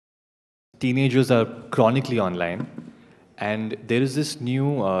teenagers are chronically online, and there is this new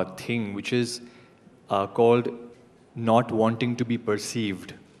thing which is called not wanting to be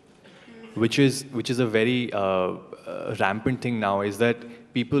perceived, which is a very rampant thing now. Is that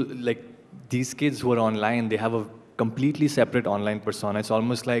people like these kids who are online, they have a completely separate online persona. It's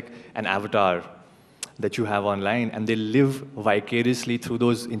almost like an avatar that you have online, and they live vicariously through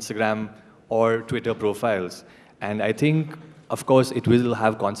those Instagram or Twitter profiles. And I think, of course, it will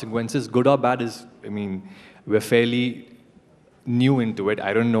have consequences, good or bad. I mean, we're fairly new into it.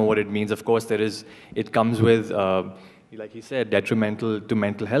 I don't know what it means. Of course, it comes with, like he said, detrimental to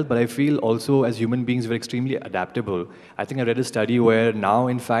mental health. But I feel also, as human beings, we're extremely adaptable. I think I read a study where now,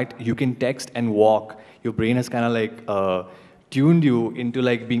 in fact, you can text and walk. Your brain has kind of like tuned you into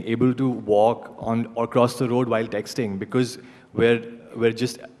like being able to walk on or cross the road while texting, because we're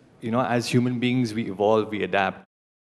just, as human beings, we evolve, we adapt.